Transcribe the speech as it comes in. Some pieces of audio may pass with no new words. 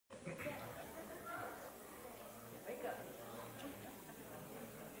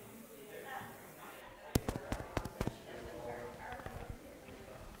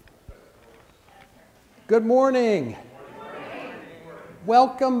Good morning.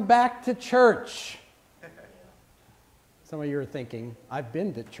 Welcome back to church. Some of you are thinking, I've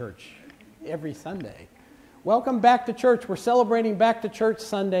been to church every Sunday. Welcome back to church. We're celebrating Back to Church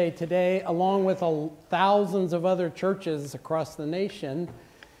Sunday today, along with thousands of other churches across the nation.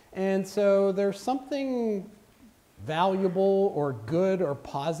 And so there's something valuable or good or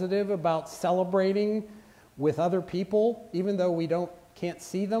positive about celebrating with other people, even though we can't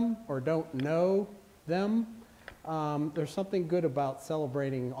see them or don't know them. There's something good about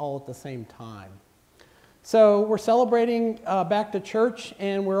celebrating all at the same time. So we're celebrating back to church,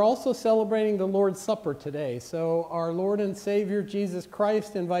 and we're also celebrating the Lord's Supper today. So our Lord and Savior Jesus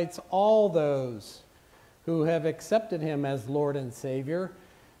Christ invites all those who have accepted him as Lord and Savior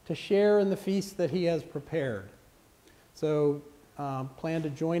to share in the feast that he has prepared. So plan to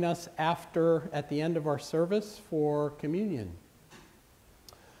join us at the end of our service for communion.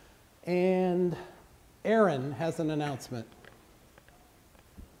 And Aaron has an announcement.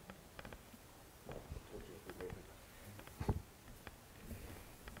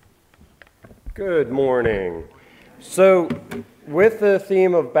 Good morning. So with the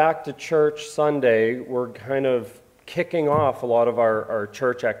theme of Back to Church Sunday, we're kind of kicking off a lot of our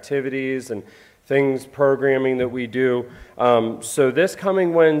church activities and programming that we do. So this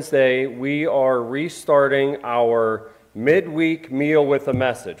coming Wednesday, we are restarting our midweek meal with a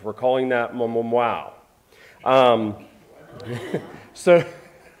message. We're calling that Wow. So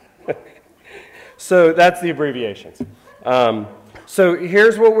that's the abbreviations. So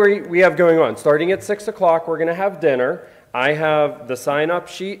here's what we have going on. Starting at 6 o'clock, we're going to have dinner. I have the sign-up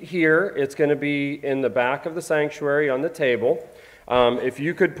sheet here. It's going to be in the back of the sanctuary on the table. If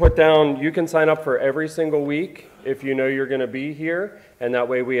you could put down, you can sign up for every single week if you know you're going to be here, and that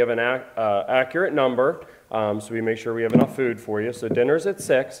way we have an accurate number, so we make sure we have enough food for you. So dinner's at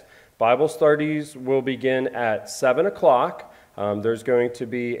 6. Bible studies will begin at 7 o'clock. There's going to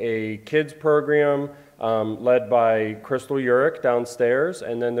be a kids program led by Crystal Urick downstairs,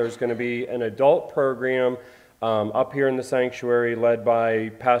 and then there's going to be an adult program up here in the sanctuary led by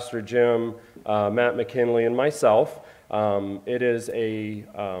Pastor Jim, Matt McKinley, and myself. It is a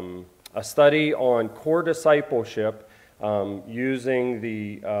study on core discipleship using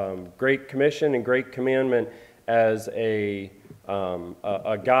the Great Commission and Great Commandment as a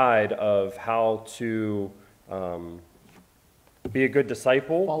guide of how to be a good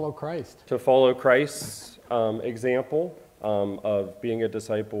disciple. Follow Christ. To follow Christ's example of being a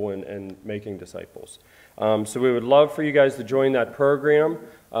disciple and making disciples. So we would love for you guys to join that program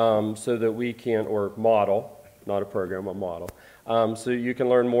so that we can, or model, not a program, a model, so you can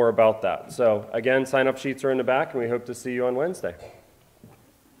learn more about that. So again, sign-up sheets are in the back, and we hope to see you on Wednesday.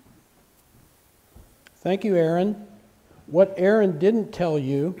 Thank you, Aaron. What Aaron didn't tell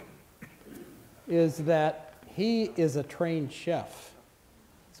you is that he is a trained chef.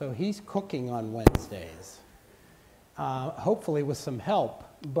 So he's cooking on Wednesdays, hopefully with some help.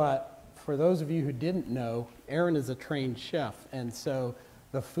 But for those of you who didn't know, Aaron is a trained chef, and so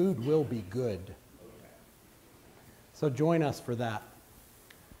the food will be good. So join us for that.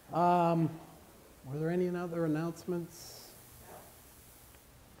 Were there any other announcements?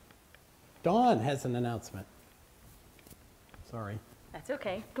 Dawn has an announcement. Sorry. That's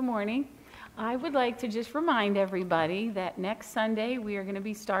okay. Good morning. I would like to just remind everybody that next Sunday we are going to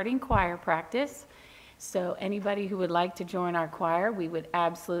be starting choir practice. So anybody who would like to join our choir, we would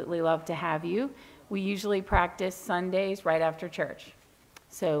absolutely love to have you. We usually practice Sundays right after church.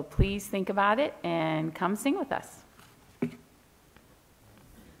 So please think about it and come sing with us.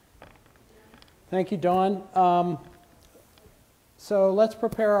 Thank you, Dawn. So let's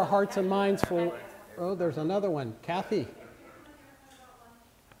prepare our hearts and minds for... Oh, there's another one. Kathy.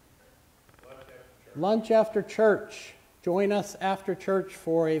 Lunch after church. Join us after church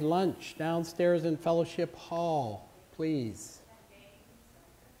for a lunch downstairs in Fellowship Hall, please.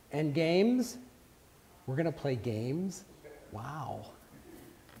 And games? We're going to play games? Wow.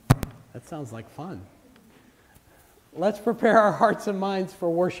 That sounds like fun. Let's prepare our hearts and minds for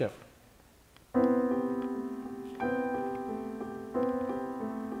worship.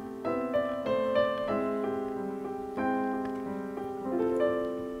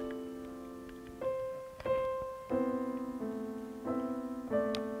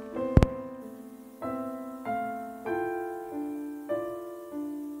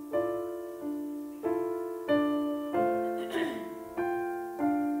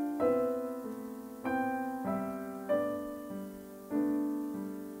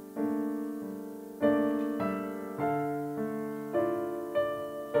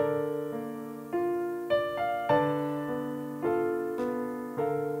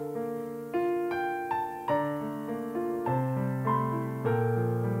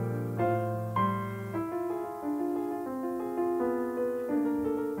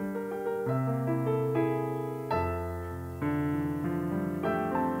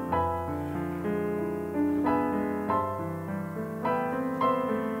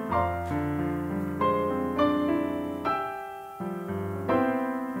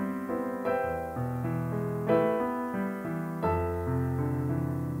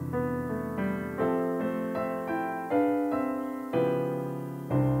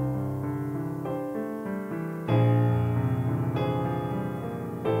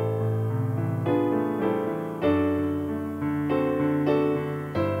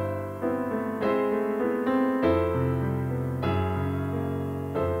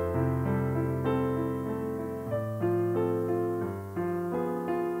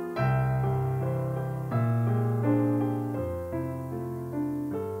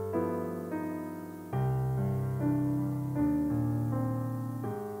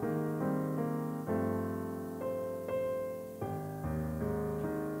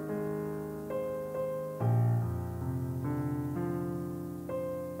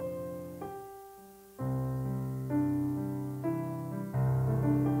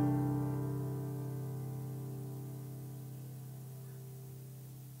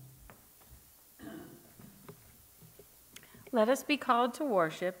 Let us be called to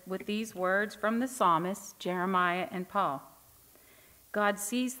worship with these words from the psalmists Jeremiah and Paul. God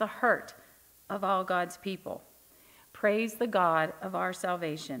sees the hurt of all God's people. Praise the God of our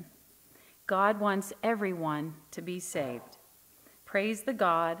salvation. God wants everyone to be saved. Praise the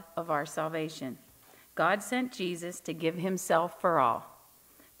God of our salvation. God sent Jesus to give himself for all.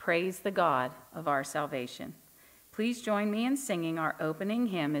 Praise the God of our salvation. Please join me in singing our opening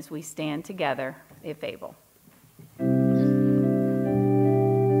hymn as we stand together, if able.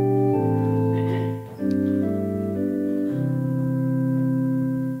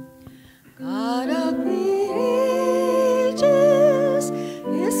 God of the ages,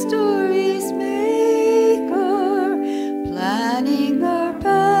 history's maker, planning our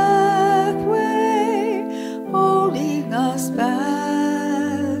pathway, holding us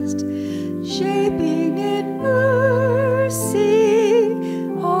fast, shaping in mercy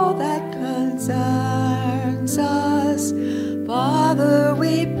all that concerns us. Father,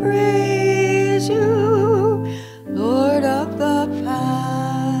 we praise you, Lord of the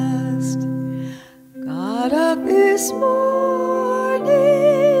past. God of this morning,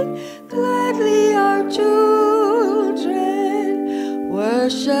 gladly our children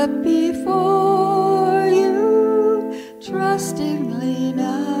worship before you, trustingly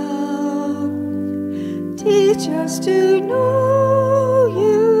now. Teach us to know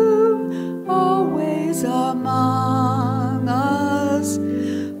you always among us,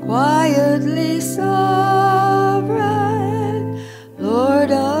 quietly sovereign, Lord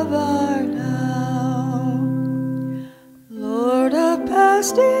of our now. Lord of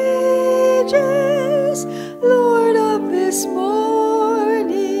past ages, Lord of this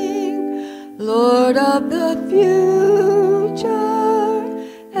morning, Lord of the future,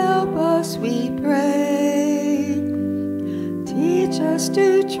 help us, we pray. Teach us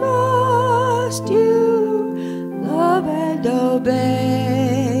to trust you, love and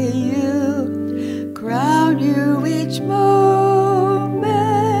obey you, crown you each moment,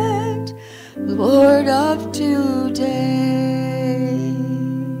 Lord of today.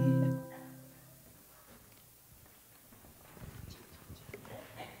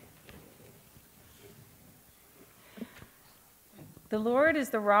 The Lord is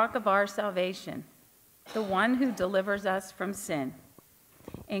the rock of our salvation, the one who delivers us from sin.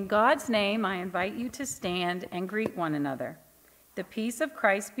 In God's name, I invite you to stand and greet one another. The peace of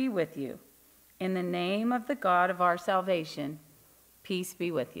Christ be with you. In the name of the God of our salvation, peace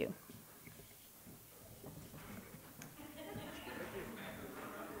be with you.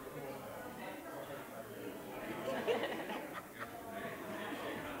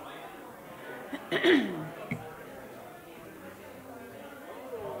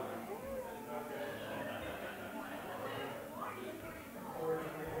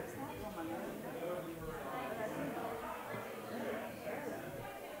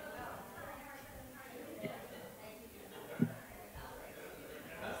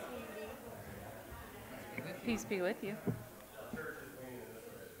 Peace be with you.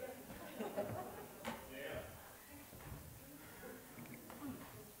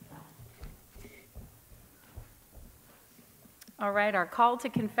 All right, our call to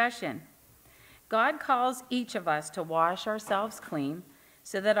confession. God calls each of us to wash ourselves clean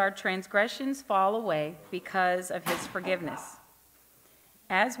so that our transgressions fall away because of his forgiveness.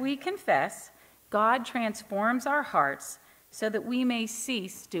 As we confess, God transforms our hearts so that we may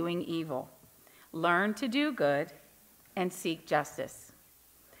cease doing evil, learn to do good, and seek justice.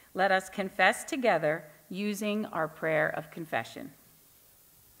 Let us confess together using our prayer of confession.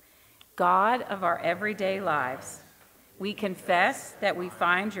 God of our everyday lives, we confess that we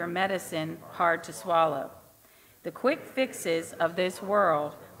find your medicine hard to swallow. The quick fixes of this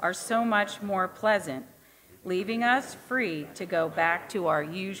world are so much more pleasant, leaving us free to go back to our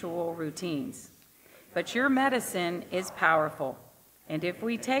usual routines. But your medicine is powerful, and if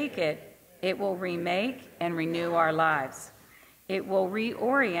we take it, it will remake and renew our lives. It will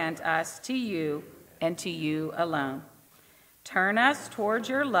reorient us to you and to you alone. Turn us towards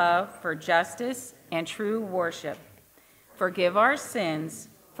your love for justice and true worship. Forgive our sins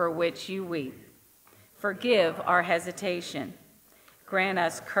for which you weep. Forgive our hesitation. Grant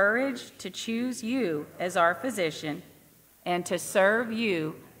us courage to choose you as our physician and to serve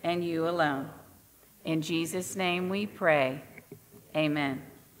you and you alone. In Jesus' name we pray. Amen.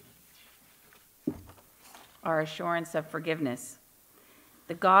 Our assurance of forgiveness.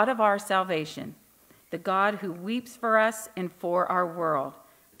 The God of our salvation, the God who weeps for us and for our world,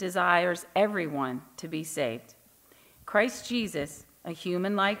 desires everyone to be saved. Christ Jesus, a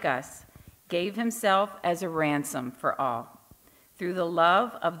human like us, gave himself as a ransom for all. Through the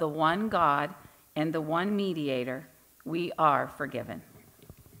love of the one God and the one mediator, We are forgiven.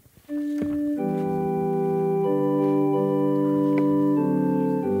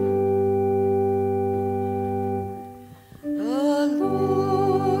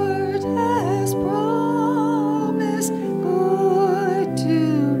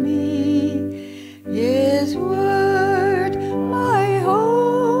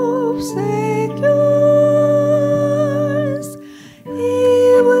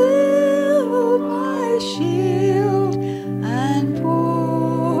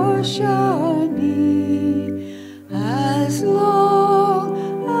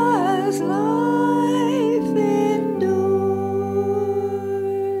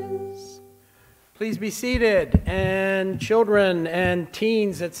 Please be seated. And children and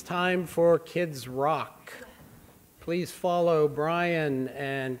teens, it's time for Kids Rock. Please follow Brian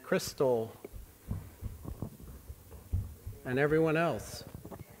and Crystal and everyone else.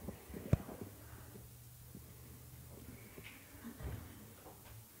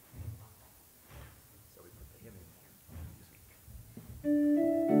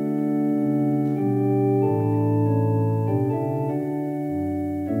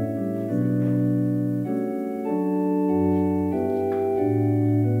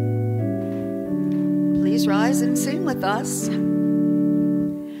 Please rise and sing with us.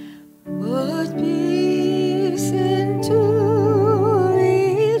 Put peace into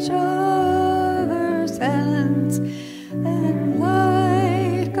each other's hands, and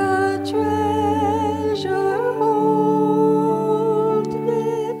like a treasure hold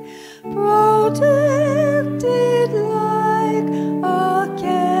it, protect it like a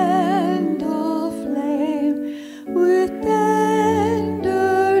candle flame, with tenderness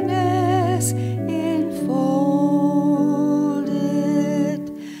enfold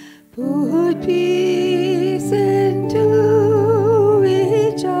it. Put peace into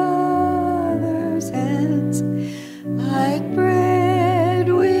each other's hands, like bread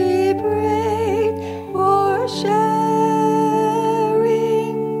we break for sharing.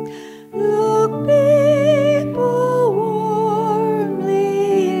 Look people warmly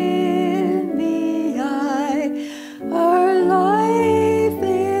in the eye. Our life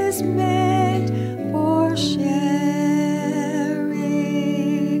is meant for sharing.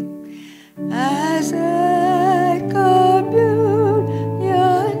 As at communion,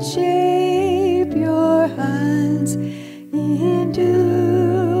 shape your hands into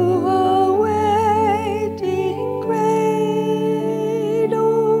a waiting cradle.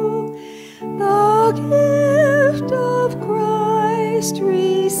 The gift of Christ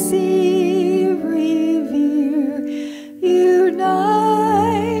receive, revere, united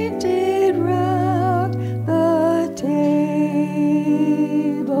round the table.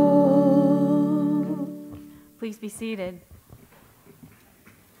 Please be seated.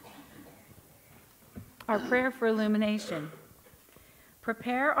 Our prayer for illumination.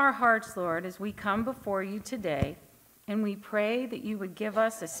 Prepare our hearts, Lord, as we come before you today, and we pray that you would give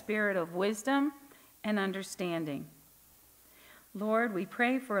us a spirit of wisdom and understanding. Lord, we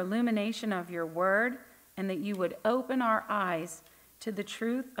pray for illumination of your word, and that you would open our eyes to the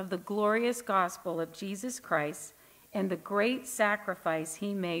truth of the glorious gospel of Jesus Christ and the great sacrifice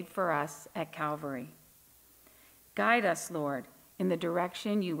he made for us at Calvary. Guide us, Lord, in the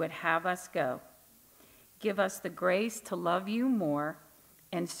direction you would have us go. Give us the grace to love you more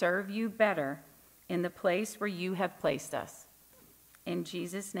and serve you better in the place where you have placed us. In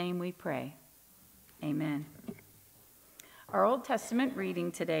Jesus' name we pray. Amen. Our Old Testament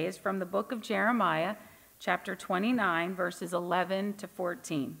reading today is from the book of Jeremiah, chapter 29, verses 11 to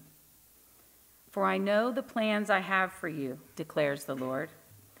 14. For I know the plans I have for you, declares the Lord,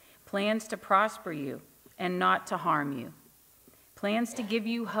 plans to prosper you and not to harm you, plans to give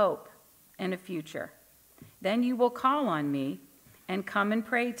you hope and a future. Then you will call on me and come and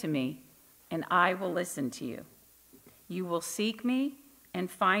pray to me, and I will listen to you. You will seek me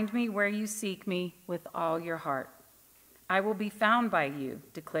and find me where you seek me with all your heart. I will be found by you,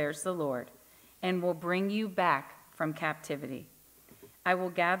 declares the Lord, and will bring you back from captivity. I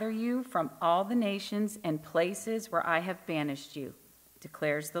will gather you from all the nations and places where I have banished you,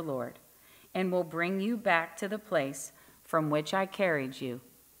 declares the Lord, and will bring you back to the place from which I carried you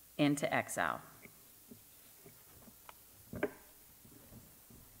into exile.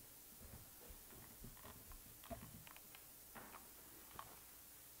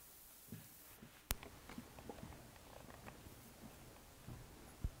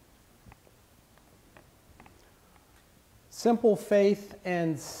 Simple faith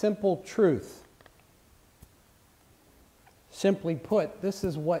and simple truth. Simply put, this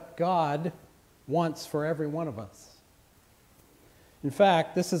is what God wants for every one of us. In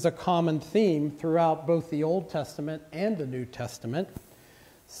fact, this is a common theme throughout both the Old Testament and the New Testament.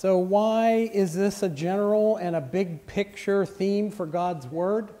 So why is this a general and a big picture theme for God's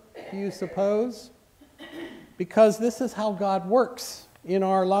Word, do you suppose? Because this is how God works in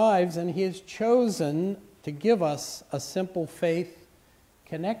our lives, and He has chosen to give us a simple faith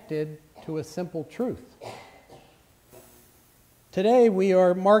connected to a simple truth. Today we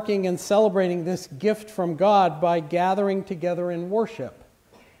are marking and celebrating this gift from God by gathering together in worship.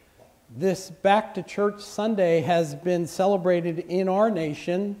 This Back to Church Sunday has been celebrated in our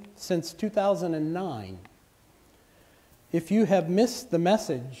nation since 2009. If you have missed the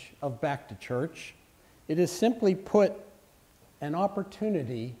message of Back to Church, it is simply put an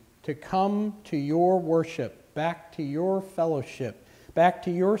opportunity to come to your worship, back to your fellowship, back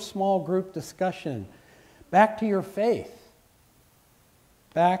to your small group discussion, back to your faith,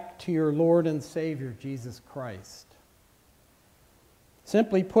 back to your Lord and Savior, Jesus Christ.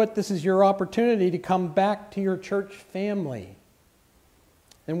 Simply put, this is your opportunity to come back to your church family.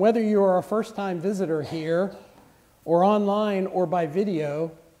 And whether you are a first-time visitor here, or online, or by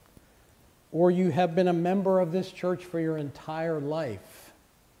video, or you have been a member of this church for your entire life,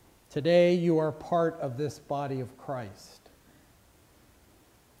 today you are part of this body of Christ.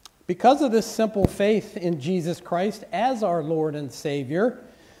 Because of this simple faith in Jesus Christ as our Lord and Savior,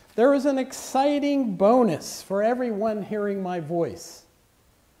 there is an exciting bonus for everyone hearing my voice.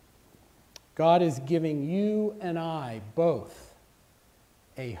 God is giving you and I both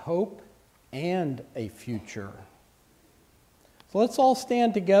a hope and a future. So let's all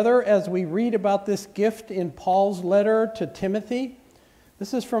stand together as we read about this gift in Paul's letter to Timothy.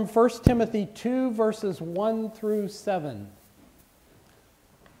 This is from 1 Timothy 2, verses 1 through 7.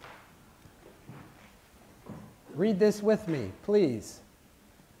 Read this with me, please.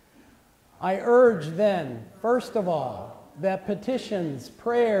 I urge then, first of all, that petitions,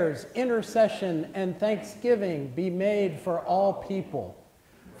 prayers, intercession, and thanksgiving be made for all people,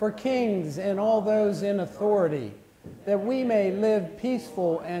 for kings and all those in authority, that we may live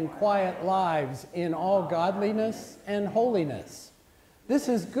peaceful and quiet lives in all godliness and holiness. This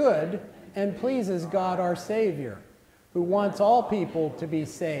is good and pleases God our Savior, who wants all people to be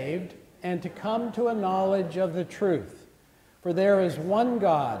saved and to come to a knowledge of the truth. For there is one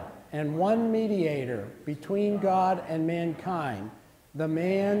God and one mediator between God and mankind, the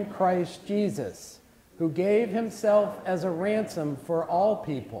man Christ Jesus, who gave himself as a ransom for all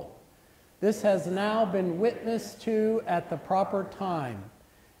people. This has now been witnessed to at the proper time,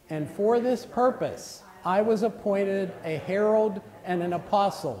 and for this purpose I was appointed a herald and an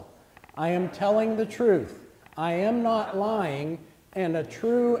apostle. I am telling the truth. I am not lying, and a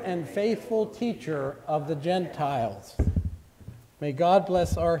true and faithful teacher of the Gentiles. May God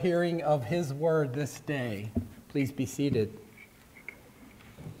bless our hearing of His word this day. Please be seated.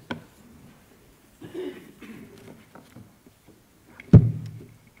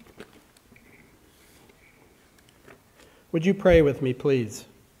 Would you pray with me, please?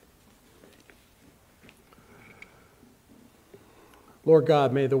 Lord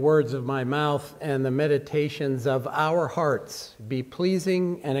God, may the words of my mouth and the meditations of our hearts be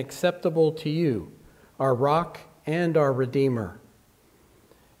pleasing and acceptable to you, our rock and our Redeemer.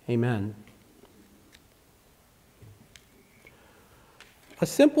 Amen. A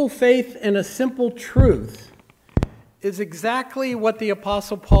simple faith and a simple truth is exactly what the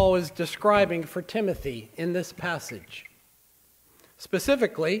Apostle Paul is describing for Timothy in this passage.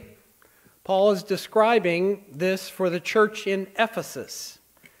 Specifically, Paul is describing this for the church in Ephesus,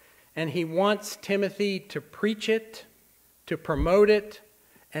 and he wants Timothy to preach it, to promote it,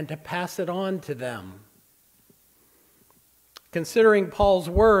 and to pass it on to them. Considering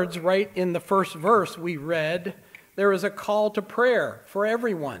Paul's words right in the first verse we read, there is a call to prayer for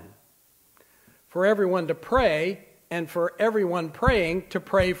everyone to pray, and for everyone praying to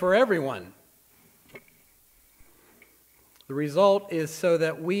pray for everyone. The result is so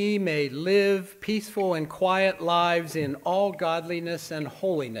that we may live peaceful and quiet lives in all godliness and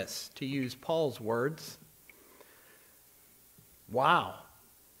holiness, to use Paul's words. Wow.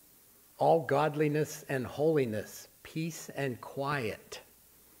 All godliness and holiness, peace and quiet.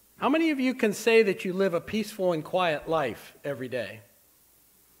 How many of you can say that you live a peaceful and quiet life every day?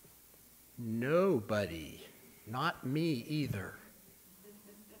 Nobody. Not me either.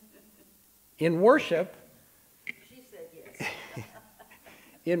 In worship,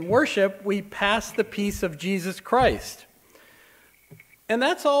 in worship, we pass the peace of Jesus Christ. And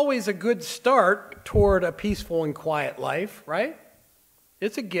that's always a good start toward a peaceful and quiet life, right?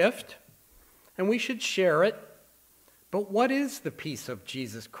 It's a gift, and we should share it. But what is the peace of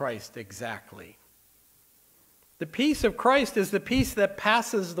Jesus Christ exactly? The peace of Christ is the peace that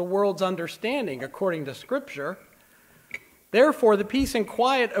passes the world's understanding, according to Scripture. Therefore, the peace and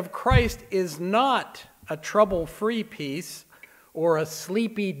quiet of Christ is not a trouble-free peace or a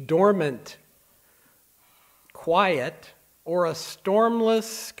sleepy, dormant quiet or a stormless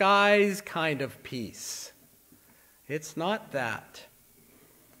skies kind of peace. It's not that.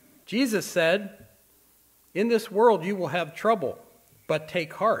 Jesus said, "In this world you will have trouble, but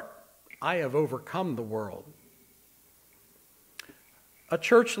take heart. I have overcome the world." A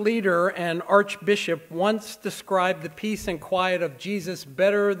church leader and archbishop once described the peace and quiet of Jesus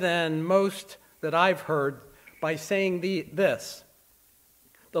better than most that I've heard by saying this: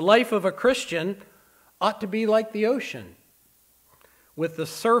 the life of a Christian ought to be like the ocean, with the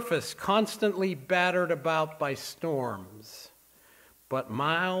surface constantly battered about by storms, but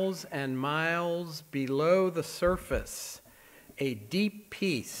miles and miles below the surface, a deep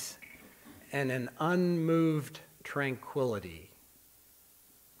peace and an unmoved tranquility.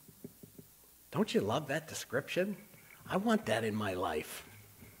 Don't you love that description? I want that in my life,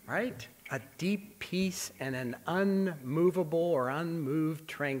 right? A deep peace and an unmovable or unmoved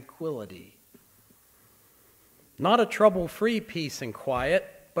tranquility. Not a trouble-free peace and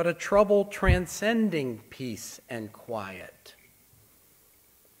quiet, but a trouble-transcending peace and quiet.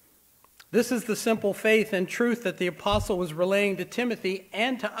 This is the simple faith and truth that the apostle was relaying to Timothy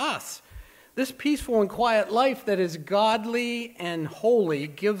and to us. This peaceful and quiet life that is godly and holy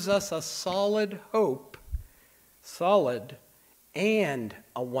gives us a solid hope, and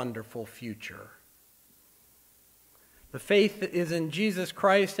a wonderful future. The faith that is in Jesus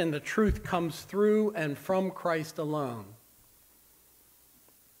Christ, and the truth comes through and from Christ alone.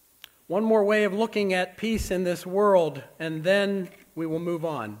 One more way of looking at peace in this world, and then we will move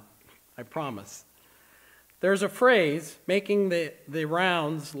on, I promise. There's a phrase making the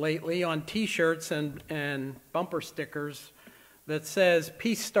rounds lately on T-shirts and bumper stickers that says,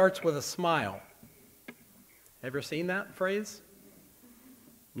 "Peace starts with a smile." Ever seen that phrase?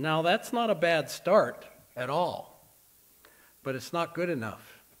 Now, that's not a bad start at all, but it's not good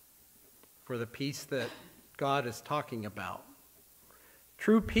enough for the peace that God is talking about.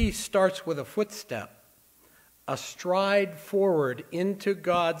 True peace starts with a footstep, a stride forward into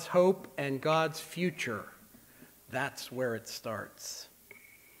God's hope and God's future. That's where it starts.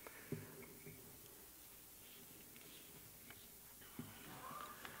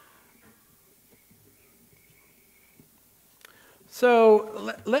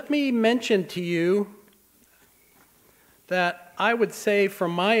 So let me mention to you that I would say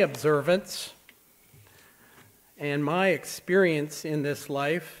from my observance and my experience in this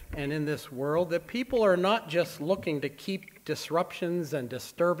life and in this world, that people are not just looking to keep disruptions and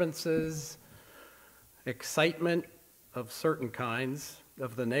disturbances, excitement of certain kinds,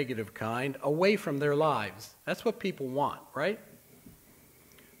 of the negative kind, away from their lives. That's what people want, right?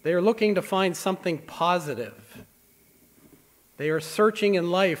 They are looking to find something positive. They are searching in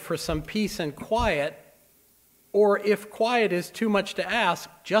life for some peace and quiet, or if quiet is too much to ask,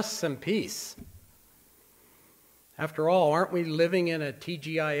 just some peace. After all, aren't we living in a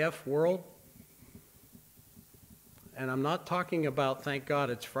TGIF world? And I'm not talking about, thank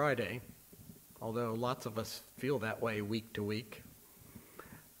God it's Friday, although lots of us feel that way week to week.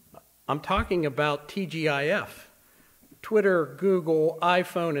 I'm talking about TGIF, Twitter, Google,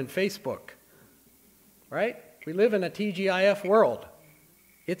 iPhone, and Facebook, right? We live in a TGIF world.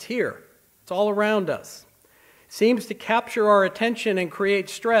 It's here. It's all around us. It seems to capture our attention and create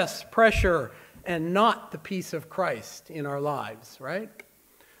stress, pressure, and not the peace of Christ in our lives, right?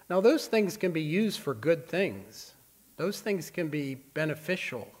 Now, those things can be used for good things. Those things can be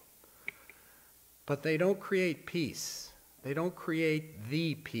beneficial. But they don't create peace. They don't create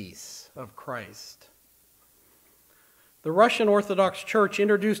the peace of Christ. The Russian Orthodox Church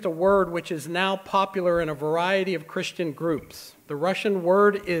introduced a word which is now popular in a variety of Christian groups. The Russian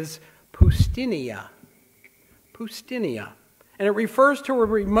word is pustynia. Pustynia. And it refers to a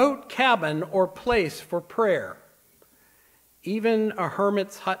remote cabin or place for prayer. Even a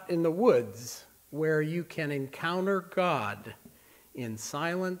hermit's hut in the woods where you can encounter God in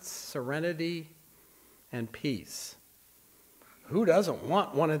silence, serenity, and peace. Who doesn't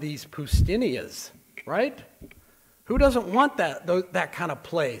want one of these pustynias, right? Who doesn't want that kind of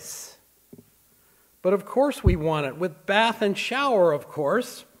place? But of course we want it, with bath and shower, of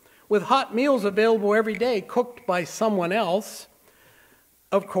course, with hot meals available every day, cooked by someone else,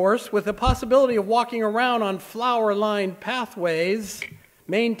 of course, with the possibility of walking around on flower-lined pathways,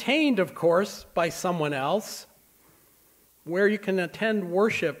 maintained, of course, by someone else, where you can attend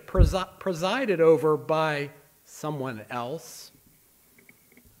worship presided over by someone else,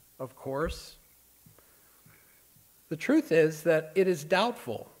 of course. The truth is that it is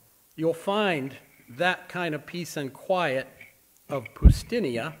doubtful you'll find that kind of peace and quiet of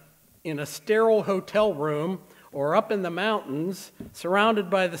Pustinia in a sterile hotel room or up in the mountains, surrounded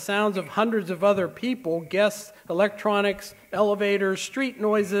by the sounds of hundreds of other people, guests, electronics, elevators, street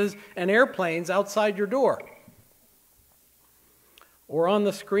noises, and airplanes outside your door. Or on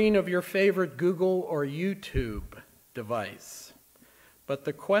the screen of your favorite Google or YouTube device. But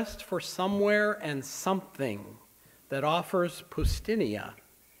the quest for somewhere and something that offers Pustinia,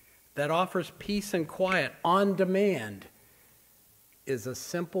 that offers peace and quiet on demand, is a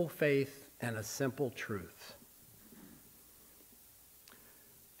simple faith and a simple truth.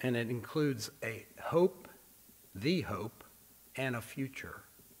 And it includes a hope, the hope, and a future.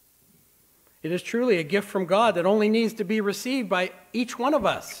 It is truly a gift from God that only needs to be received by each one of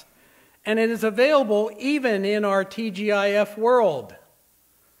us. And it is available even in our TGIF world.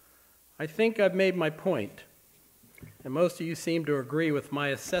 I think I've made my point. And most of you seem to agree with my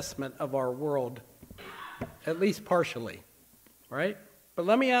assessment of our world, at least partially, right? But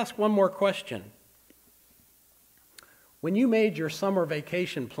let me ask one more question. When you made your summer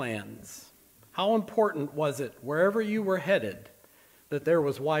vacation plans, how important was it, wherever you were headed, that there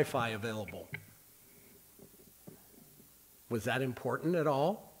was Wi-Fi available? Was that important at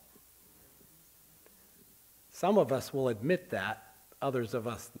all? Some of us will admit that, others of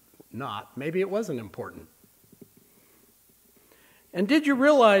us not. Maybe it wasn't important. And did you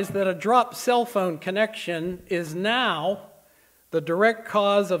realize that a dropped cell phone connection is now the direct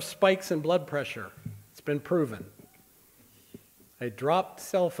cause of spikes in blood pressure? It's been proven. A dropped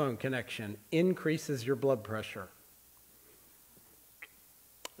cell phone connection increases your blood pressure.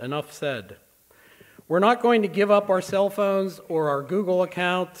 Enough said. We're not going to give up our cell phones or our Google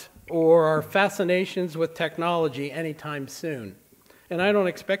account or our fascinations with technology anytime soon. And I don't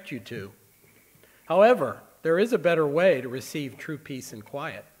expect you to. However, there is a better way to receive true peace and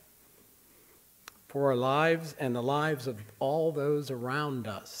quiet for our lives and the lives of all those around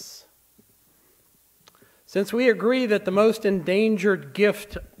us. Since we agree that the most endangered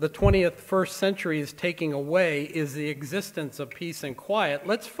gift the 21st century is taking away is the existence of peace and quiet,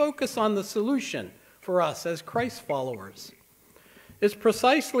 let's focus on the solution for us as Christ followers. It's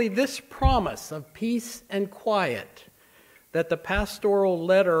precisely this promise of peace and quiet that the pastoral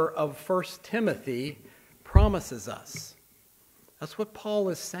letter of 1 Timothy promises us. That's what Paul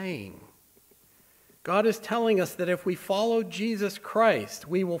is saying. God is telling us that if we follow Jesus Christ,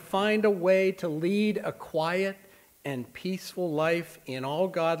 we will find a way to lead a quiet and peaceful life in all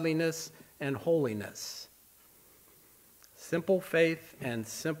godliness and holiness. Simple faith and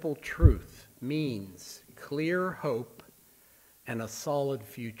simple truth means clear hope and a solid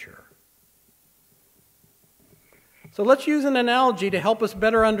future. So let's use an analogy to help us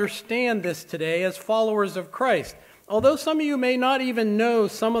better understand this today as followers of Christ. Although some of you may not even know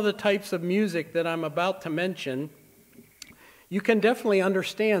some of the types of music that I'm about to mention, you can definitely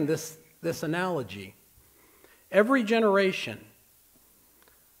understand this analogy. Every generation,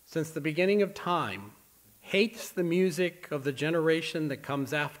 since the beginning of time, hates the music of the generation that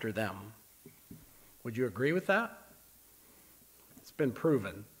comes after them. Would you agree with that? It's been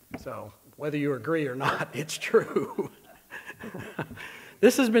proven. So whether you agree or not, it's true.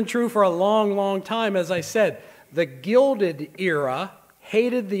 This has been true for a long, long time. As I said, the Gilded era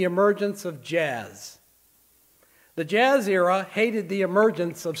hated the emergence of jazz. The jazz era hated the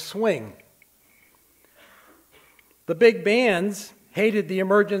emergence of swing. The big bands hated the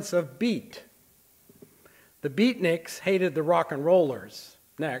emergence of beat. The beatniks hated the rock and rollers.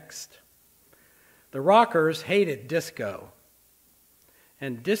 Next. The rockers hated disco.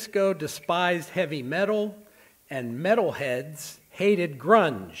 And disco despised heavy metal, and metalheads hated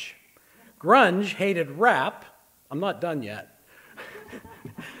grunge. Grunge hated rap. I'm not done yet.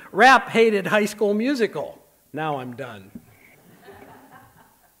 Rap hated High School Musical. Now I'm done.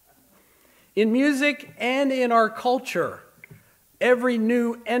 In music and in our culture, every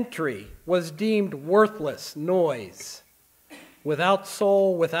new entry was deemed worthless noise, without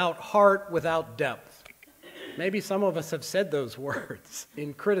soul, without heart, without depth. Maybe some of us have said those words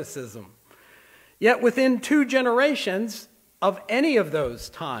in criticism. Yet within 2 generations of any of those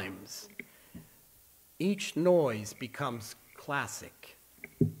times, each noise becomes classic,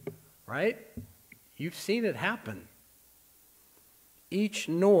 right? You've seen it happen. Each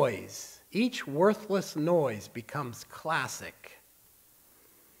noise, each worthless noise becomes classic.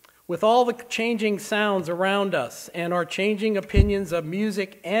 With all the changing sounds around us and our changing opinions of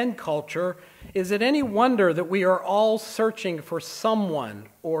music and culture, is it any wonder that we are all searching for someone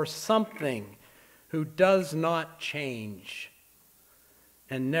or something who does not change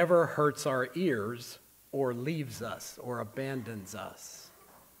and never hurts our ears or leaves us or abandons us.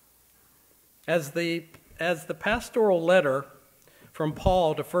 As the pastoral letter from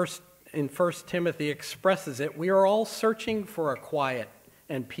Paul in 1 Timothy expresses it, we are all searching for a quiet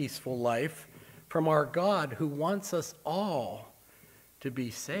and peaceful life from our God who wants us all to be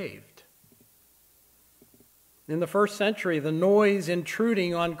saved. In the first century, the noise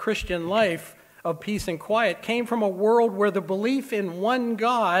intruding on Christian life of peace and quiet came from a world where the belief in one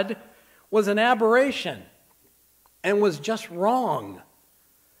God was an aberration and was just wrong,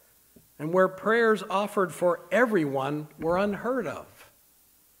 and where prayers offered for everyone were unheard of.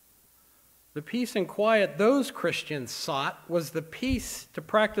 The peace and quiet those Christians sought was the peace to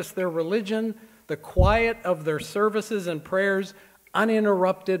practice their religion, the quiet of their services and prayers,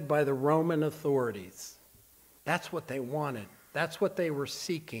 uninterrupted by the Roman authorities. That's what they wanted. That's what they were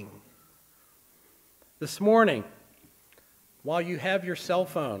seeking. This morning, while you have your cell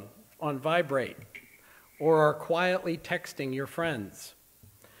phone on vibrate or are quietly texting your friends,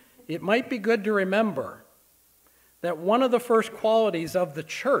 it might be good to remember that one of the first qualities of the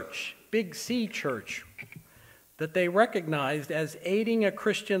church, Big C church, that they recognized as aiding a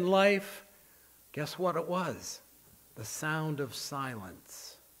Christian life, guess what it was? The sound of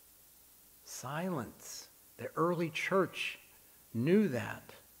silence. Silence. The early church knew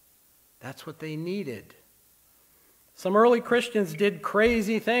that. That's what they needed. Some early Christians did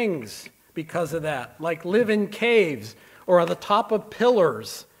crazy things because of that, like live in caves or on the top of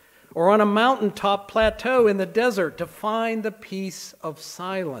pillars or on a mountaintop plateau in the desert to find the peace of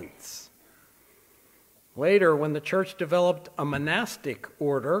silence. Later, when the church developed a monastic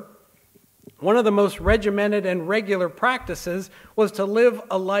order, one of the most regimented and regular practices was to live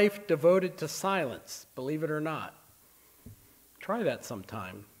a life devoted to silence, believe it or not. Try that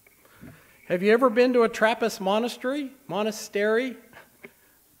sometime. Have you ever been to a Trappist monastery?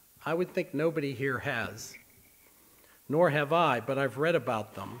 I would think nobody here has. Nor have I, but I've read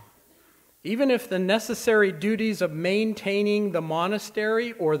about them. Even if the necessary duties of maintaining the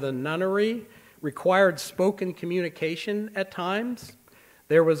monastery or the nunnery required spoken communication at times,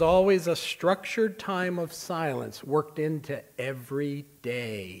 there was always a structured time of silence worked into every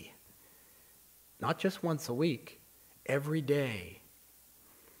day. Not just once a week, every day.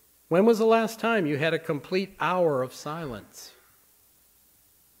 When was the last time you had a complete hour of silence?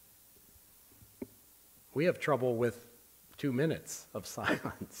 We have trouble with 2 minutes of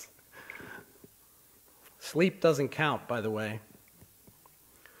silence. Sleep doesn't count, by the way.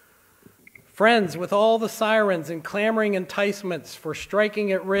 Friends, with all the sirens and clamoring enticements for striking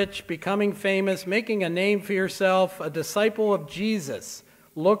it rich, becoming famous, making a name for yourself, a disciple of Jesus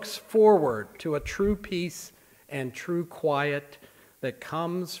looks forward to a true peace and true quiet that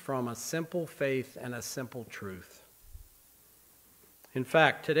comes from a simple faith and a simple truth. In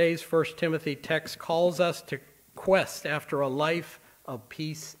fact, today's 1 Timothy text calls us to quest after a life of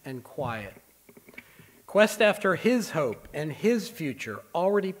peace and quiet. Quest after his hope and his future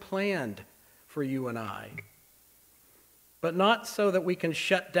already planned for you and I. But not so that we can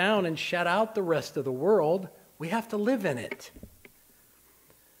shut down and shut out the rest of the world. We have to live in it.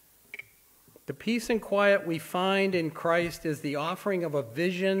 The peace and quiet we find in Christ is the offering of a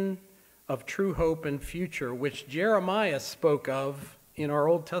vision of true hope and future, which Jeremiah spoke of in our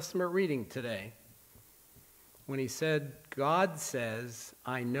Old Testament reading today, when he said, God says,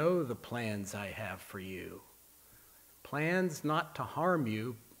 I know the plans I have for you. Plans not to harm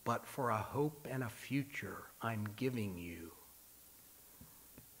you, but for a hope and a future I'm giving you.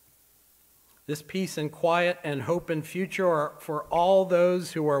 This peace and quiet and hope and future are for all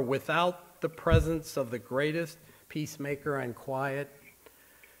those who are without the presence of the greatest peacemaker and quiet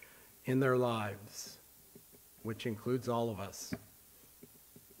in their lives, which includes all of us.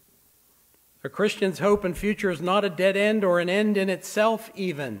 A Christian's hope and future is not a dead end or an end in itself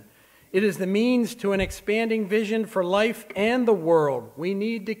even. It is the means to an expanding vision for life and the world. We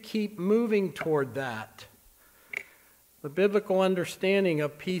need to keep moving toward that. The biblical understanding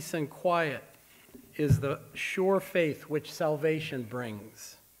of peace and quiet is the sure faith which salvation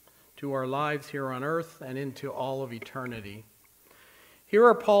brings to our lives here on earth and into all of eternity. Here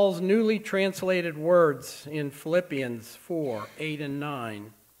are Paul's newly translated words in Philippians 4:8 and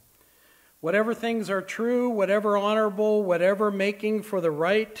 9. Whatever things are true, whatever honorable, whatever making for the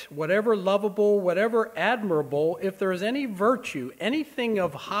right, whatever lovable, whatever admirable, if there is any virtue, anything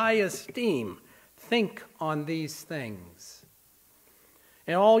of high esteem, think on these things.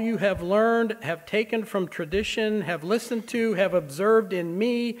 And all you have learned, have taken from tradition, have listened to, have observed in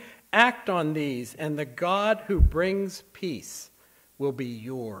me, act on these, and the God who brings peace will be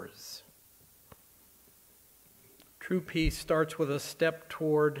yours. True peace starts with a step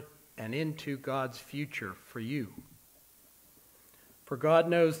toward and into God's future for you. For God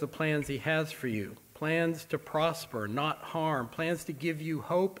knows the plans he has for you, plans to prosper, not harm, plans to give you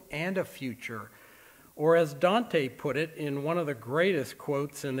hope and a future. Or as Dante put it in one of the greatest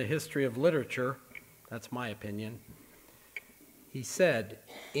quotes in the history of literature, that's my opinion, he said,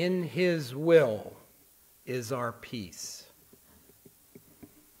 "In his will is our peace."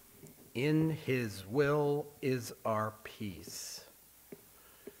 In his will is our peace.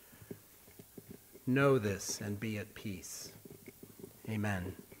 Know this and be at peace.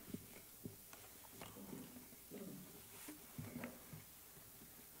 Amen.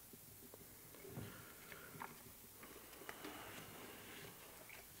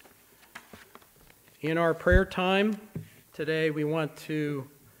 In our prayer time today, we want to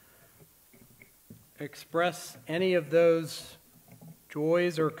express any of those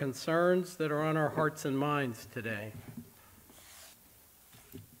joys or concerns that are on our hearts and minds today.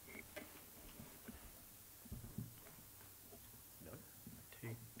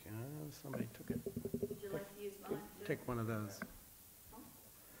 Somebody took it. Would you like to use mine? Take one of those.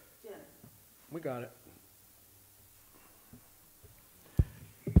 Jim. We got it.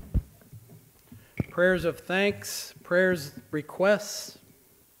 Prayers of thanks, prayers requests,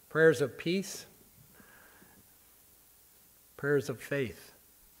 prayers of peace, prayers of faith.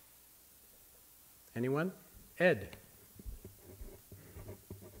 Anyone? Ed.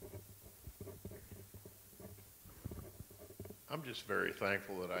 I'm just very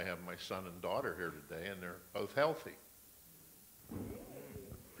thankful that I have my son and daughter here today, and they're both healthy.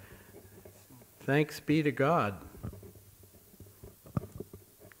 Thanks be to God.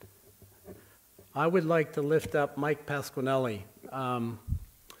 I would like to lift up Mike Pasquinelli.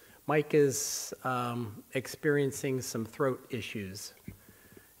 Mike is experiencing some throat issues,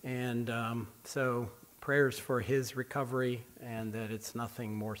 and so prayers for his recovery and that it's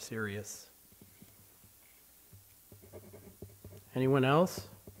nothing more serious. Anyone else?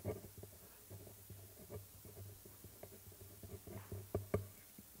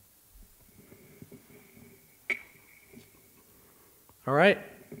 All right.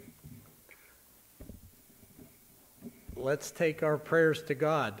 Let's take our prayers to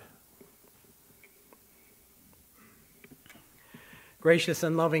God. Gracious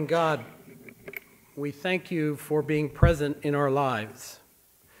and loving God, we thank you for being present in our lives.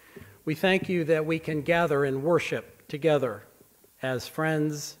 We thank you that we can gather and worship together as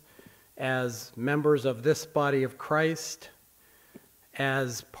friends, as members of this body of Christ,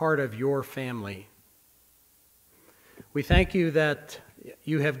 as part of your family. We thank you that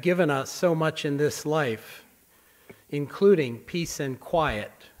you have given us so much in this life, including peace and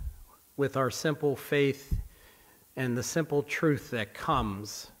quiet with our simple faith and the simple truth that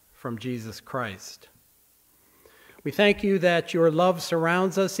comes from Jesus Christ. We thank you that your love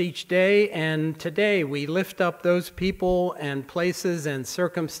surrounds us each day, and today we lift up those people and places and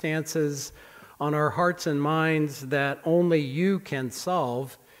circumstances on our hearts and minds that only you can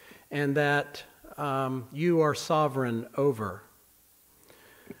solve and that you are sovereign over.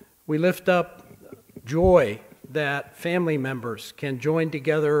 We lift up joy that family members can join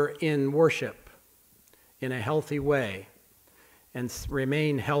together in worship in a healthy way and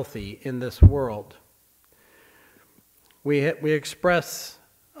remain healthy in this world. We express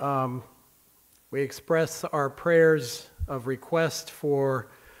our prayers of request for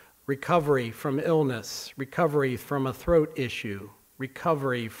recovery from illness, recovery from a throat issue,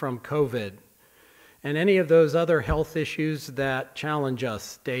 recovery from COVID, and any of those other health issues that challenge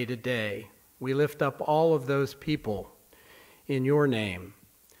us day to day. We lift up all of those people in your name,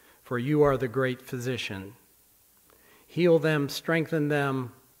 for you are the great physician. Heal them, strengthen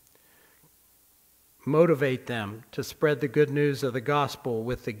them, motivate them to spread the good news of the gospel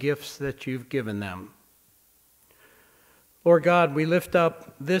with the gifts that you've given them. Lord God, we lift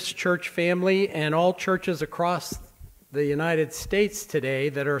up this church family and all churches across the United States today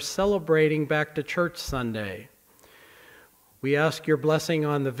that are celebrating Back to Church Sunday. We ask your blessing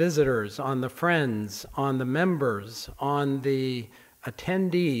on the visitors, on the friends, on the members, on the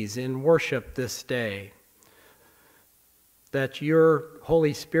attendees in worship this day, that your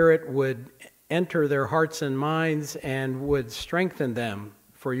Holy Spirit would enter their hearts and minds and would strengthen them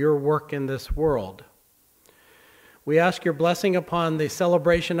for your work in this world. We ask your blessing upon the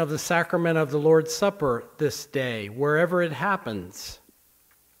celebration of the sacrament of the Lord's Supper this day, wherever it happens,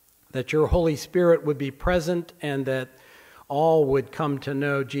 that your Holy Spirit would be present and that all would come to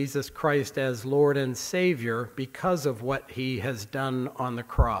know Jesus Christ as Lord and Savior because of what he has done on the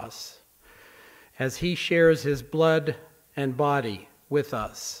cross. As he shares his blood and body with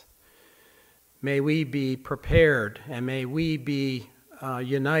us, may we be prepared and may we be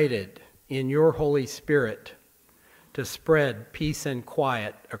united in your Holy Spirit to spread peace and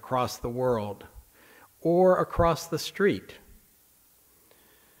quiet across the world or across the street.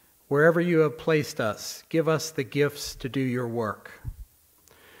 Wherever you have placed us, give us the gifts to do your work.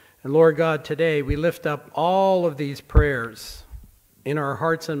 And Lord God, today we lift up all of these prayers in our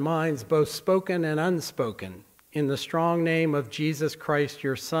hearts and minds, both spoken and unspoken, in the strong name of Jesus Christ,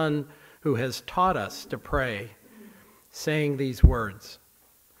 your Son, who has taught us to pray, saying these words: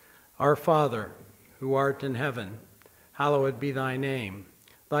 Our Father, who art in heaven, hallowed be thy name.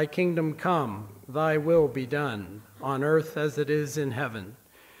 Thy kingdom come, thy will be done, on earth as it is in heaven.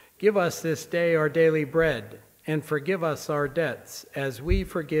 Give us this day our daily bread, and forgive us our debts, as we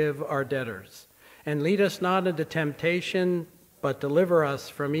forgive our debtors. And lead us not into temptation, but deliver us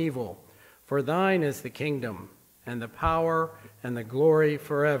from evil. For thine is the kingdom, and the power, and the glory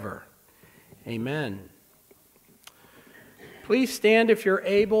forever. Amen. Please stand if you're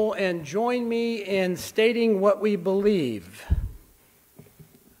able and join me in stating what we believe.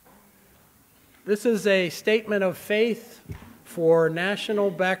 This is a statement of faith for National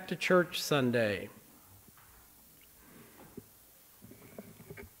Back to Church Sunday.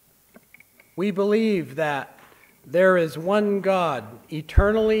 We believe that there is one God,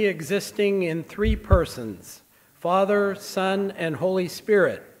 eternally existing in three persons, Father, Son, and Holy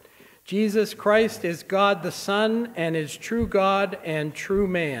Spirit. Jesus Christ is God the Son and is true God and true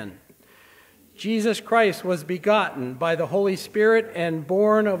man. Jesus Christ was begotten by the Holy Spirit and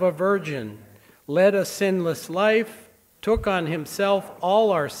born of a virgin, led a sinless life, took on himself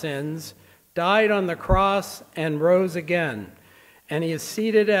all our sins, died on the cross, and rose again. And he is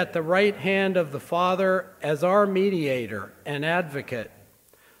seated at the right hand of the Father as our mediator and advocate.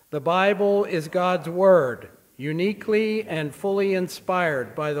 The Bible is God's word, uniquely and fully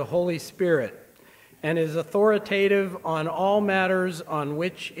inspired by the Holy Spirit, and is authoritative on all matters on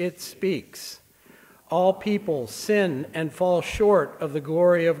which it speaks. All people sin and fall short of the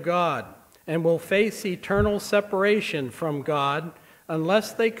glory of God, and will face eternal separation from God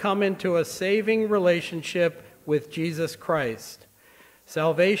unless they come into a saving relationship with Jesus Christ.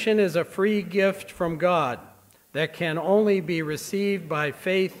 Salvation is a free gift from God that can only be received by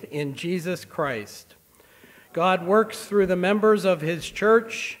faith in Jesus Christ. God works through the members of his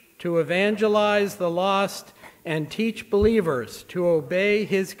church to evangelize the lost and teach believers to obey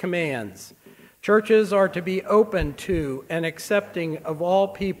his commands. Churches are to be open to and accepting of all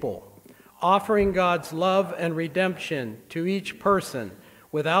people, offering God's love and redemption to each person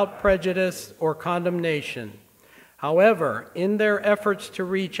without prejudice or condemnation. However, in their efforts to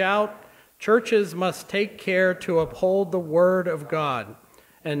reach out, churches must take care to uphold the Word of God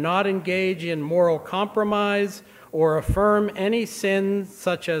and not engage in moral compromise or affirm any sin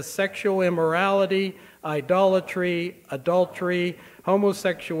such as sexual immorality, idolatry, adultery,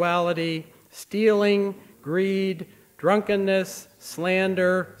 homosexuality, stealing, greed, drunkenness,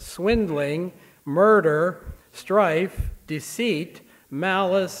 slander, swindling, murder, strife, deceit,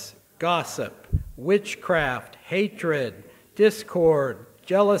 malice, gossip, witchcraft, hatred, discord,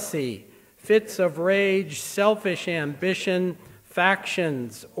 jealousy, fits of rage, selfish ambition,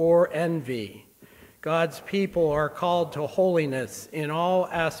 factions, or envy. God's people are called to holiness in all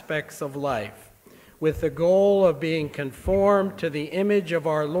aspects of life, with the goal of being conformed to the image of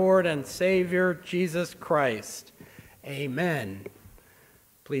our Lord and Savior, Jesus Christ. Amen.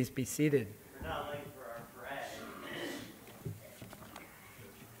 Please be seated. We're not late for our prayer.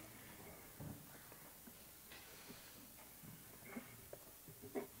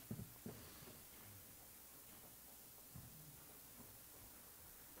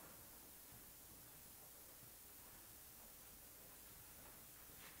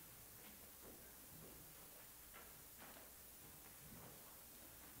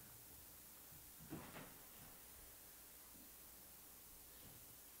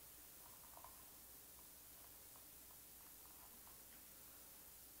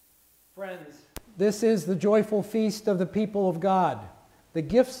 Friends, this is the joyful feast of the people of God, the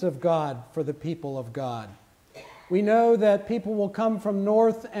gifts of God for the people of God. We know that people will come from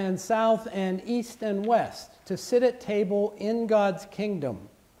north and south and east and west to sit at table in God's kingdom.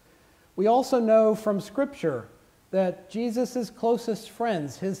 We also know from Scripture that Jesus' closest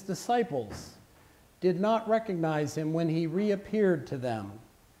friends, his disciples, did not recognize him when he reappeared to them.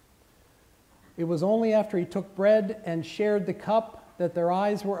 It was only after he took bread and shared the cup that their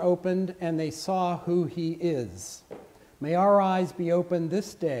eyes were opened and they saw who he is. May our eyes be opened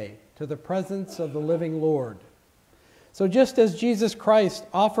this day to the presence of the living Lord. So just as Jesus Christ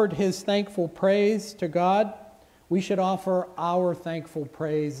offered his thankful praise to God, we should offer our thankful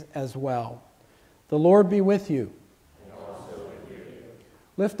praise as well. The Lord be with you. And also with you.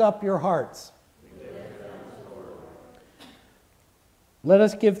 Lift up your hearts. Let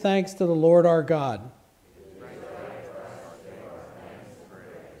us give thanks to the Lord our God.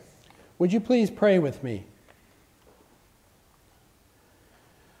 Would you please pray with me?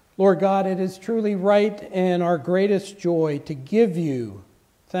 Lord God, it is truly right and our greatest joy to give you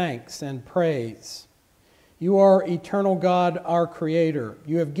thanks and praise. You are eternal God, our Creator.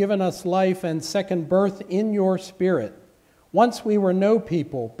 You have given us life and second birth in your Spirit. Once we were no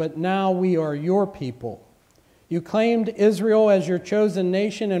people, but now we are your people. You claimed Israel as your chosen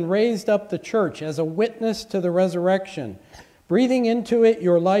nation and raised up the church as a witness to the resurrection, breathing into it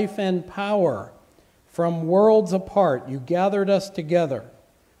your life and power. From worlds apart, you gathered us together.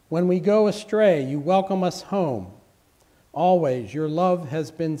 When we go astray, you welcome us home. Always, your love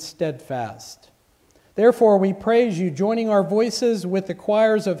has been steadfast. Therefore, we praise you, joining our voices with the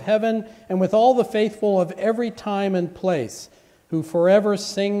choirs of heaven and with all the faithful of every time and place, who forever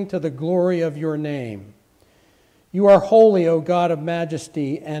sing to the glory of your name. You are holy, O God of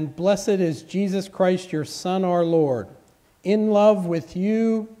majesty, and blessed is Jesus Christ, your Son, our Lord. In love with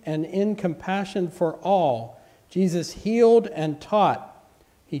you and in compassion for all, Jesus healed and taught.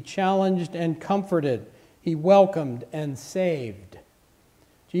 He challenged and comforted. He welcomed and saved.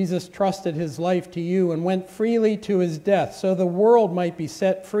 Jesus trusted his life to you and went freely to his death so the world might be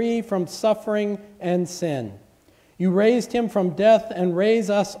set free from suffering and sin. You raised him from death and raise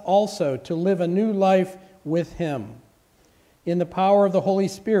us also to live a new life with him. In the power of the Holy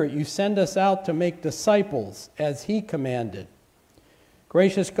Spirit, you send us out to make disciples as he commanded.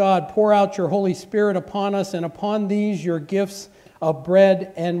 Gracious God, pour out your Holy Spirit upon us and upon these your gifts of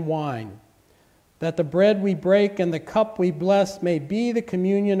bread and wine, that the bread we break and the cup we bless may be the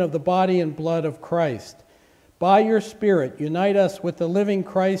communion of the body and blood of Christ. By your Spirit, unite us with the living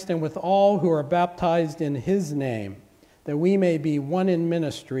Christ and with all who are baptized in his name, that we may be one in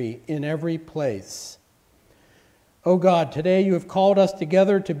ministry in every place. O God, today you have called us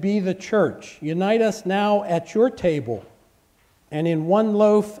together to be the church. Unite us now at your table, and in one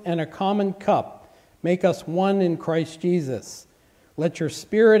loaf and a common cup, make us one in Christ Jesus. Let your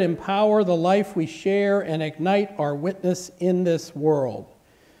Spirit empower the life we share and ignite our witness in this world.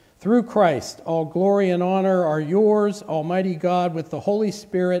 Through Christ, all glory and honor are yours, Almighty God, with the Holy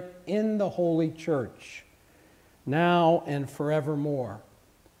Spirit in the Holy Church, now and forevermore.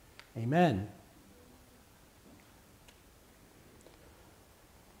 Amen.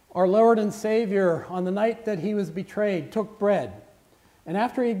 Our Lord and Savior, on the night that he was betrayed, took bread, and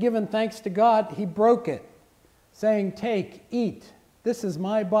after he had given thanks to God, he broke it, saying, "Take, eat. This is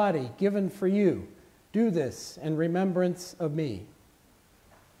my body given for you. Do this in remembrance of me."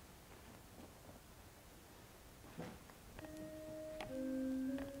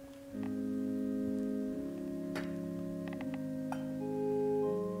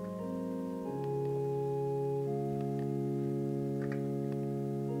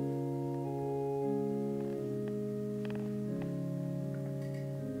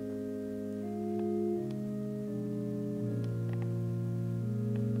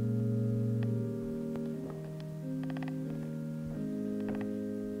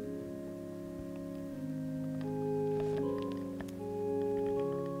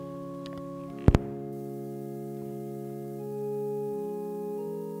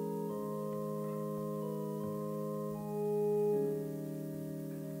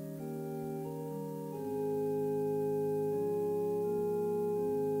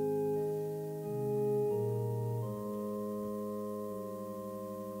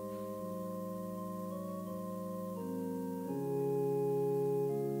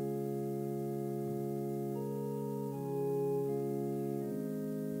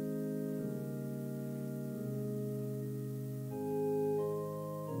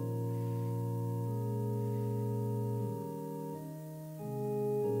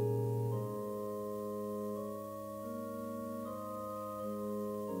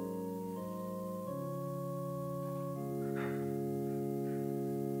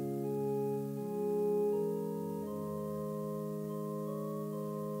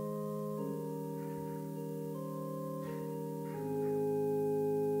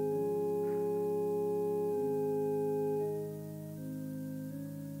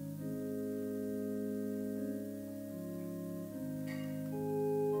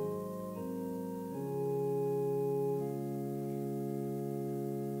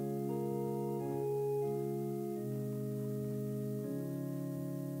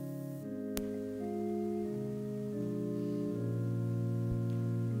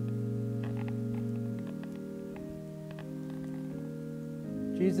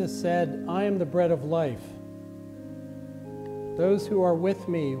 Jesus said, "I am the bread of life. Those who are with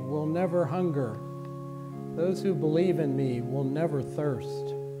me will never hunger. Those who believe in me will never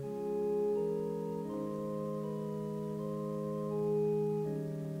thirst.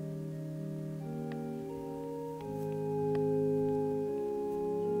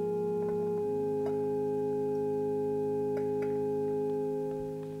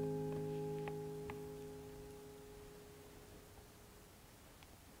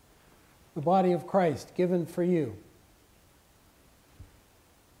 The body of Christ given for you.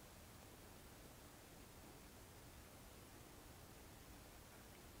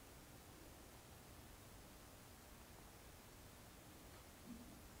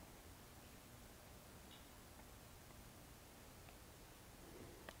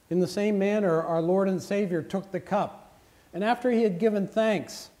 In the same manner, our Lord and Savior took the cup, and after he had given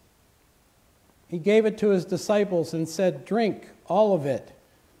thanks, he gave it to his disciples and said, "Drink all of it.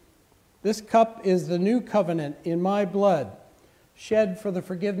 This cup is the new covenant in my blood, shed for the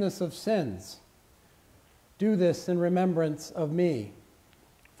forgiveness of sins. Do this in remembrance of me.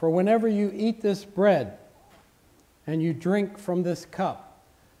 For whenever you eat this bread and you drink from this cup,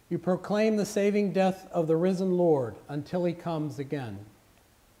 you proclaim the saving death of the risen Lord until he comes again."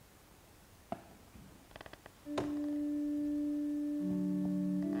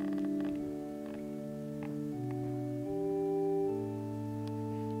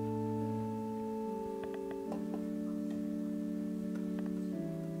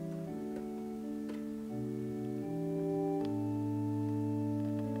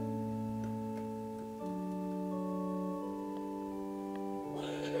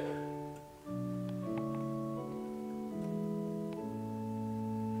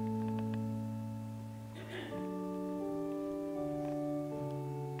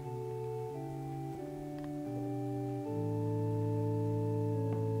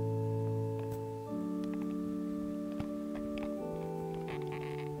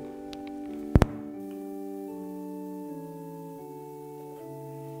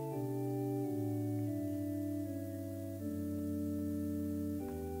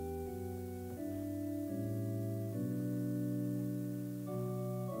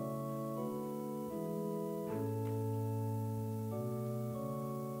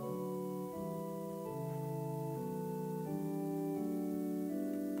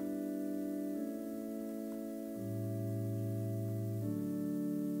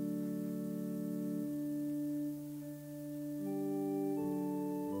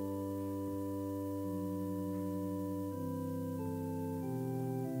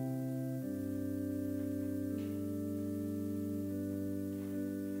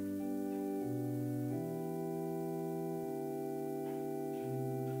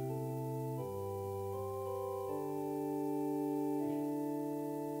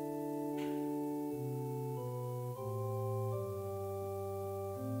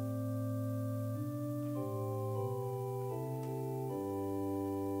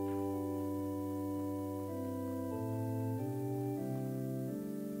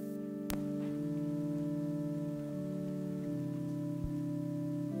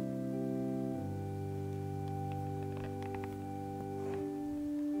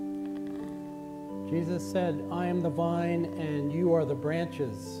 Jesus said, "I am the vine and you are the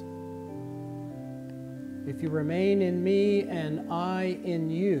branches. If you remain in me and I in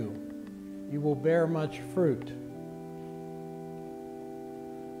you, you will bear much fruit.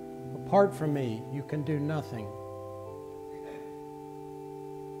 Apart from me, you can do nothing."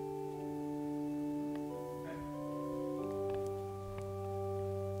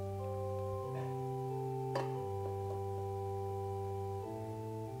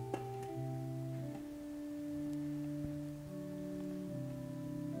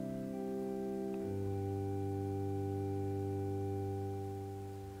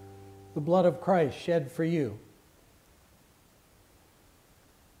 The blood of Christ shed for you.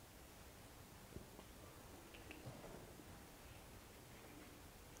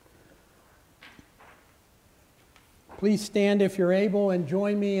 Please stand if you're able and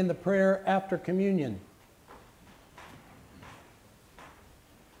join me in the prayer after communion.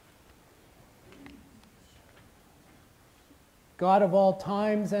 God of all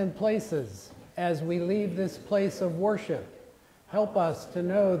times and places, as we leave this place of worship, help us to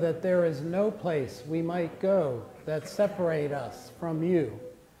know that there is no place we might go that separate us from you.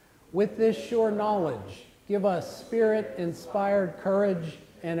 With this sure knowledge, give us spirit-inspired courage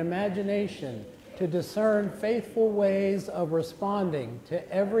and imagination to discern faithful ways of responding to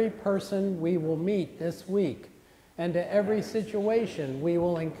every person we will meet this week and to every situation we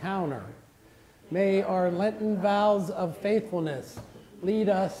will encounter. May our Lenten vows of faithfulness lead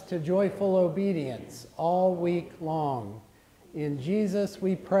us to joyful obedience all week long. In Jesus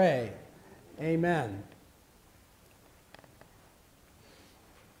we pray. Amen.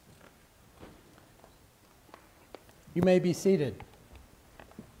 You may be seated.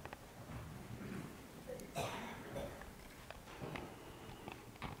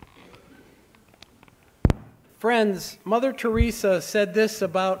 Friends, Mother Teresa said this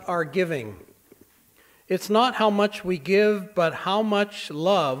about our giving. It's not how much we give, but how much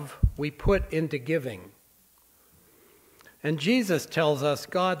love we put into giving. And Jesus tells us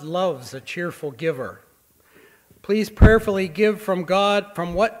God loves a cheerful giver. Please prayerfully give from God,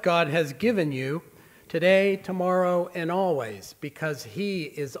 from what God has given you, today, tomorrow, and always, because He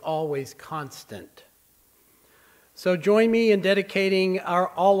is always constant. So join me in dedicating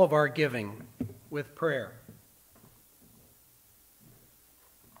all of our giving with prayer.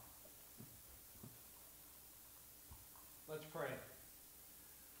 Let's pray.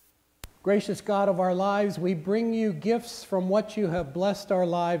 Gracious God of our lives, we bring you gifts from what you have blessed our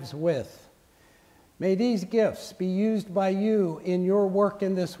lives with. May these gifts be used by you in your work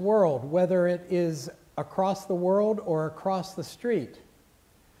in this world, whether it is across the world or across the street.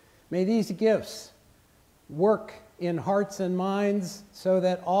 May these gifts work in hearts and minds so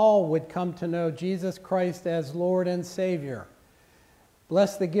that all would come to know Jesus Christ as Lord and Savior.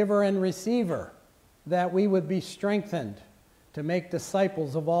 Bless the giver and receiver, that we would be strengthened to make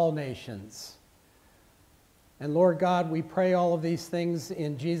disciples of all nations. And Lord God, we pray all of these things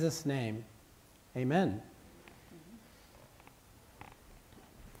in Jesus' name. Amen.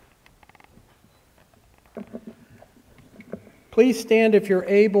 Please stand if you're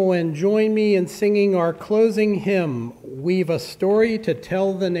able and join me in singing our closing hymn, We've a Story to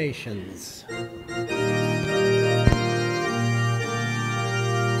Tell the Nations.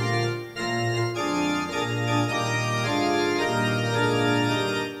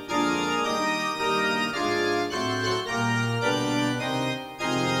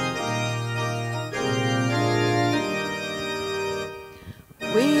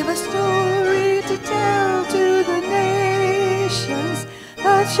 We've a story to tell to the nations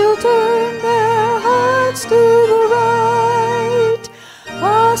that shall turn their hearts to the right.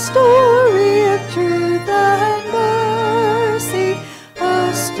 A story of truth and mercy,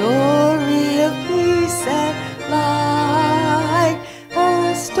 a story of peace and light,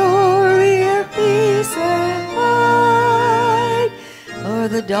 a story of peace and light. Or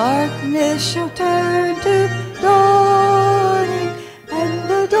the darkness shall turn to dawning, and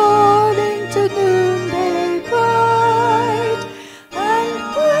the dawning to noonday bright, and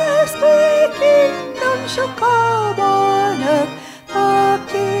Christ's great kingdom shall come on earth, a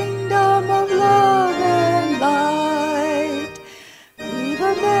kingdom of love and light. We've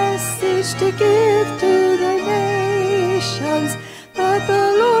a message to give to the nations, that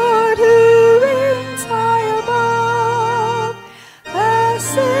the Lord who reigns high above has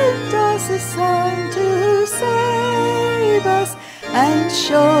sent us His Son to save us and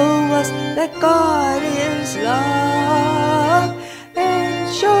show us that God is love,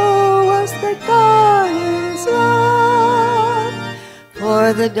 and show us that God is love.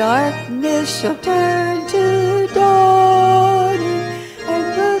 For the darkness shall turn to dawning,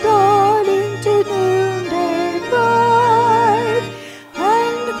 and the dawning to noonday bright,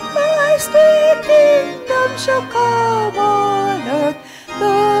 and Christ's great kingdom shall come on earth,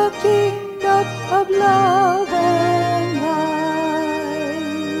 the kingdom of love and light.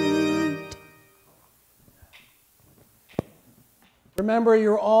 Remember,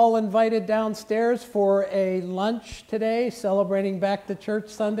 you're all invited downstairs for a lunch today, celebrating Back to Church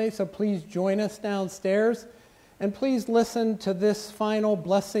Sunday, so please join us downstairs. And please listen to this final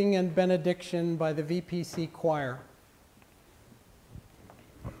blessing and benediction by the VPC choir.